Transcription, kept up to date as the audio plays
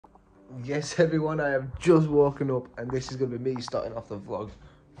Yes everyone, I have just woken up and this is going to be me starting off the vlog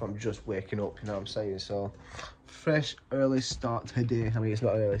from just waking up, you know what I'm saying? So, fresh early start today. I mean, it's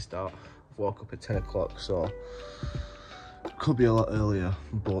not an early start. I've woke up at 10 o'clock, so could be a lot earlier,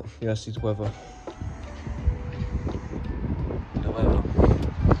 but yes, it's weather. The weather.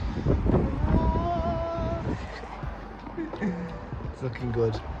 It's looking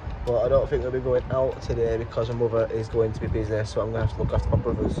good. But I don't think we'll be going out today because my mother is going to be busy, so I'm going to have to look after my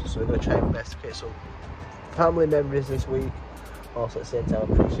brothers. So we're going to try our best to get some family memories this week. Also at the same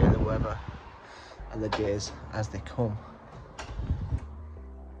time, appreciate the weather and the days as they come.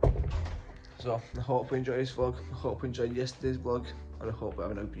 So I hope you enjoyed this vlog, I hope you enjoyed yesterday's vlog, and I hope you're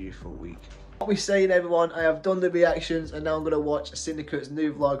having a beautiful week. What we're saying everyone, I have done the reactions and now I'm going to watch Syndicate's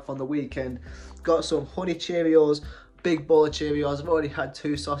new vlog from the weekend. Got some honey Cheerios. Big bowl of Cheerios. I've already had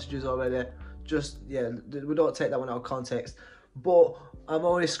 2 sausages already. Just, yeah, we don't take that one out of context. But I'm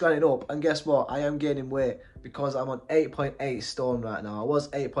already scanning up, and guess what? I am gaining weight because I'm on 8.8 stone right now. I was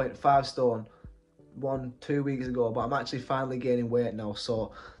 8.5 stone 2 weeks ago, but I'm actually finally gaining weight now.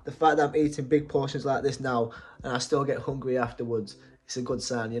 So the fact that I'm eating big portions like this now, and I still get hungry afterwards, it's a good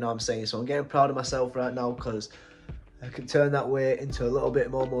sign, you know what I'm saying? So I'm getting proud of myself right now because I can turn that weight into a little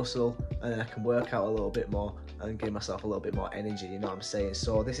bit more muscle, and then I can work out a little bit more and give myself a little bit more energy, you know what I'm saying?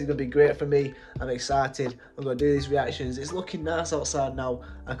 So this is going to be great for me. I'm excited. I'm going to do these reactions. It's looking nice outside now.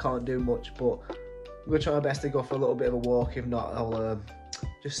 I can't do much, but I'm going to try my best to go for a little bit of a walk. If not, I'll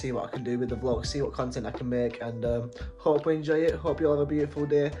just see what I can do with the vlog, see what content I can make, and hope you enjoy it. Hope you all have a beautiful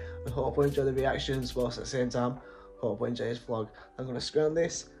day, and hope you enjoy the reactions, whilst at the same time, hope you enjoy this vlog. I'm going to scroll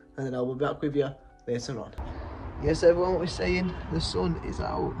this, and then I'll be back with you later on. Yes, everyone, what we're saying, the sun is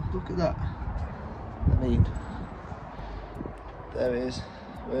out. Look at that. I mean, there it is.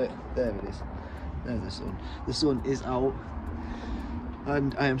 Wait, there it is. There's the sun. The sun is out,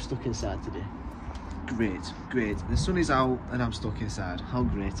 and I am stuck inside today. Great, great. The sun is out, and I'm stuck inside. How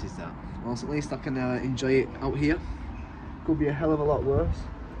great is that? Well, at least I can enjoy it out here. Could be a hell of a lot worse.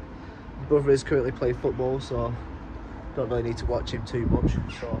 My brother is currently playing football, so don't really need to watch him too much.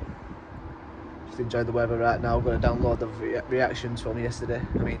 So just enjoy the weather right now. I'm going to download the reactions from yesterday.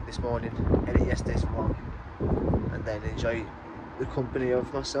 I mean, this morning. Edit yesterday's vlog, and then enjoy the company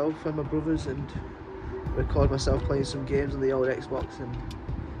of myself and my brothers, and record myself playing some games on the old Xbox and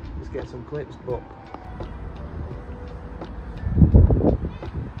just get some clips. But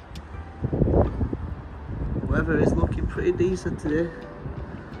weather is looking pretty decent today.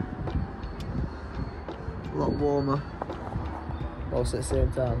 A lot warmer, also at the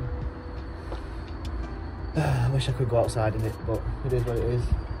same time. I wish I could go outside in it, but it is what it is.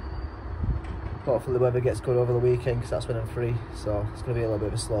 Hopefully the weather gets good over the weekend because that's when I'm free. So it's going to be a little bit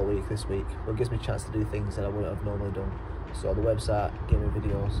of a slow week this week, but it gives me a chance to do things that I wouldn't have normally done. So the website, gaming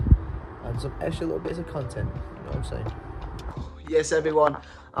videos, and some extra little bits of content, you know what I'm saying? Yes everyone,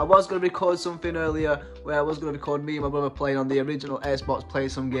 I was going to record something earlier where I was going to record me and my brother playing on the original Xbox, playing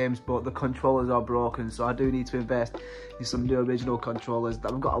some games, but the controllers are broken, so I do need to invest in some new original controllers.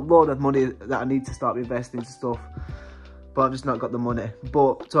 I've got a load of money that I need to start investing into stuff, but I've just not got the money.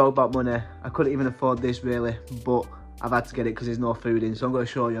 But talk about money, I couldn't even afford this really, but I've had to get it because there's no food in, so I'm going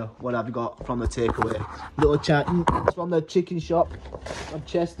to show you what I've got from the takeaway. Little chat, it's from the chicken shop of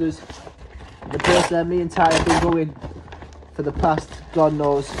Chester's, the place that me and Ty have been going for the past, God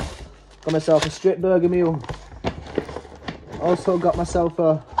knows. Got myself a strip burger meal. Also got myself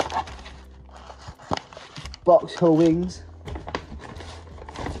a box of wings.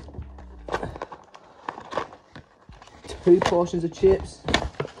 2 portions of chips,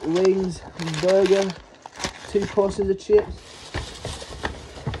 wings, burger, 2 portions of chips.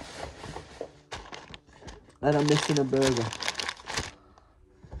 And I'm missing a burger.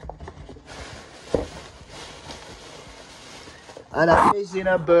 And I'm missing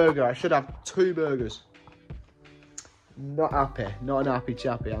a burger. I should have 2 burgers. Not happy. Not an happy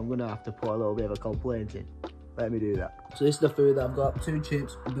chappy. I'm going to have to put a little bit of a complaint in. Let me do that. So this is the food that I've got. 2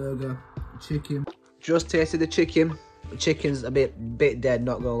 chips, a burger, chicken. Just tasted the chicken. The chicken's a bit dead,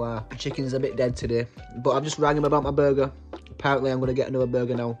 not gonna lie. The chicken's a bit dead today. But I've just rang him about my burger. Apparently I'm going to get another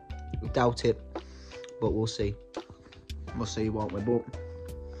burger now. Doubt it. But we'll see. We'll see, won't we? But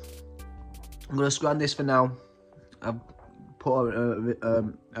I'm going to scran this for now. I've put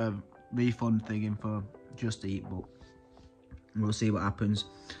a refund thing in for Just Eat, but we'll see what happens.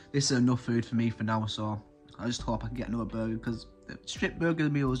 This is enough food for me for now, so I just hope I can get another burger, because the strip burger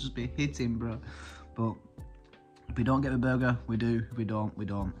meals just be hitting, bro. But if we don't get the burger, we do. If we don't, we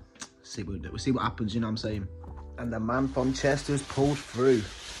don't. We'll see what happens, you know what I'm saying? And the man from Chester's pulled through.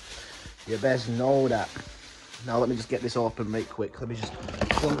 You best know that. Now let me just get this open right quick. Let me just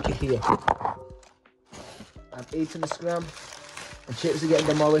flunky here. I've eaten the scram, and chips are getting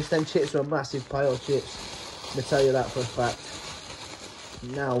demolished. Them chips are a massive pile of chips. Let me tell you that for a fact.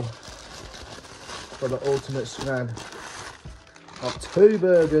 Now, for the ultimate scram of 2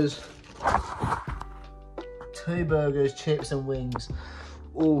 burgers. 2 burgers, chips and wings.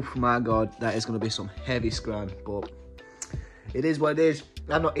 Oh my god, that is going to be some heavy scram, but it is what it is.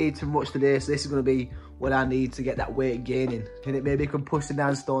 I'm not eating much today, so this is going to be what I need to get that weight gaining. And it maybe can push it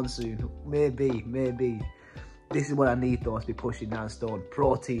down stone soon. Maybe. This is what I need though, to be pushing down stone.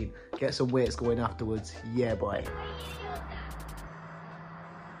 Protein, get some weights going afterwards. Yeah, boy.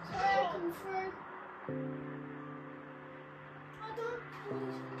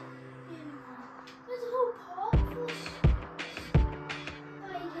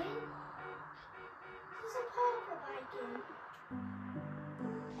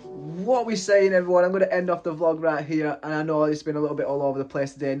 What are we saying, everyone? I'm going to end off the vlog right here, and I know it's been a little bit all over the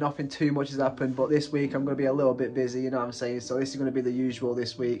place today. Nothing too much has happened, but this week I'm going to be a little bit busy, you know what I'm saying? So this is going to be the usual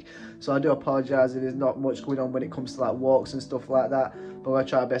this week. So I do apologise if there's not much going on when it comes to like walks and stuff like that, but I'm going to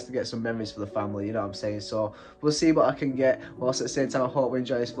try my best to get some memories for the family, you know what I'm saying? So we'll see what I can get, whilst at the same time I hope we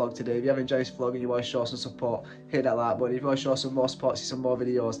enjoy this vlog today. If you have enjoyed this vlog and you want to show some support, hit that like button. If you want to show some more support, see some more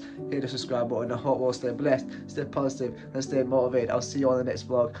videos, hit the subscribe button. I hope we'll stay blessed, stay positive, and stay motivated. I'll see you on the next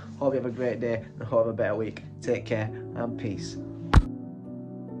vlog. Hope you have a great day, and hope you have a better week. Take care and peace.